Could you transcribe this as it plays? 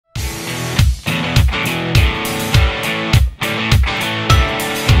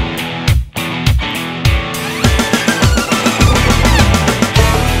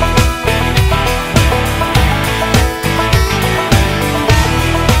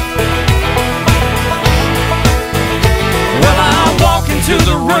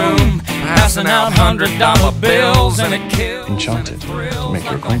passing out $100 bills, and it kills. Enchanted to make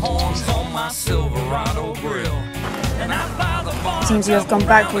your acquaintance with him. Seems you have gone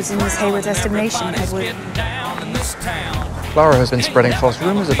backwards in Miss Hayward's estimation, Edward. Clara has been spreading false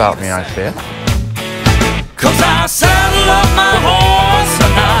rumours about me, I fear. 'Cause I saddle up my horse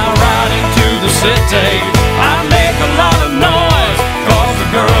and I ride into the city. I make a lot of noise, 'cause the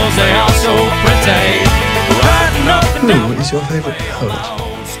girls, they are so pretty. Riding up and down. Who is your favourite poet?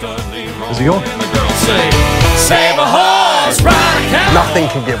 Is it your? Save a horse, ride a cow. Nothing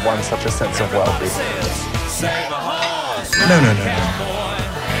can give one such a sense of well-being. No.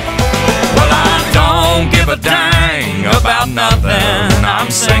 Well, I don't give a dang about nothing.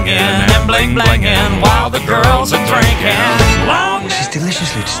 I'm singing and bling-blinging while the girls are drinking. She's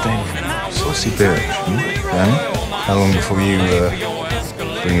deliciously disdainful. Saucy bitch. Then, how long before you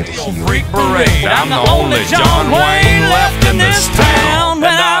bring it to heel? Freak parade, I'm the only John Wayne left in this town.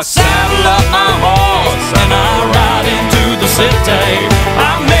 And I saddle up my horse and I ride into the city.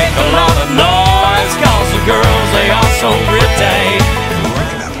 I make a lot of noise, 'cause the girls, they are so pretty.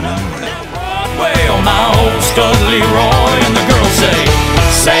 Broadway on my old stud Leroy, and the girls say,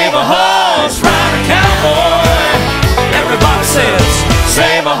 save a horse, ride a cowboy. Everybody says,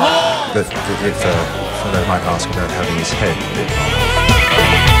 save a horse. But if a fellow might ask about having his head bit off.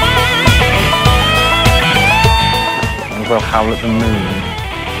 We'll howl at the moon.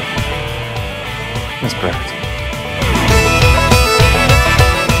 Miss Brett.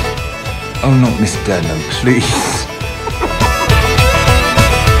 Oh, not Miss Denham, please.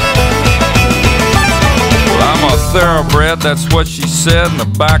 Well, I'm a thoroughbred, that's what she said in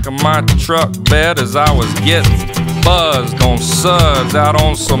the back of my truck bed as I was getting buzzed on suds out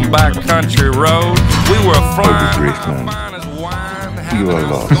on some backcountry road. We were flying. Grief, man. You are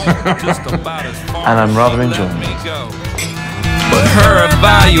lost. And I'm rather enjoying it. But her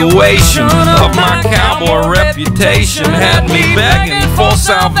evaluation of my cowboy reputation had me begging for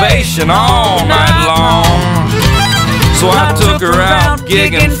salvation all night long. So I took her out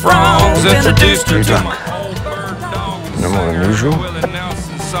gigging frogs, introduced her to my old bird dogs. No more than usual.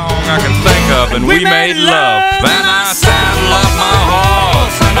 Song I can think of, and we made love. And I saddle up my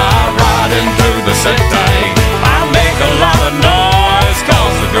horse and I ride into the city. I make a lot of noise,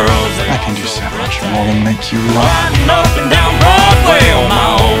 'cause the girls, I can do so much more than make you laugh. riding up and down Broadway on my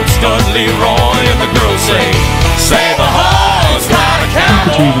old stud Leroy, and the girls say, save a horse, ride a cowboy. How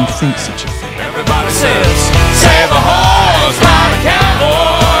could you even think such a thing? Everybody says, save a horse, ride a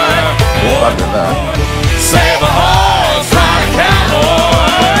cowboy. I've done that. Save a horse, ride a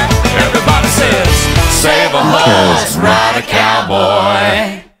cowboy. Everybody says, save a horse, ride a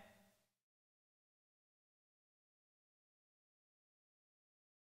cowboy.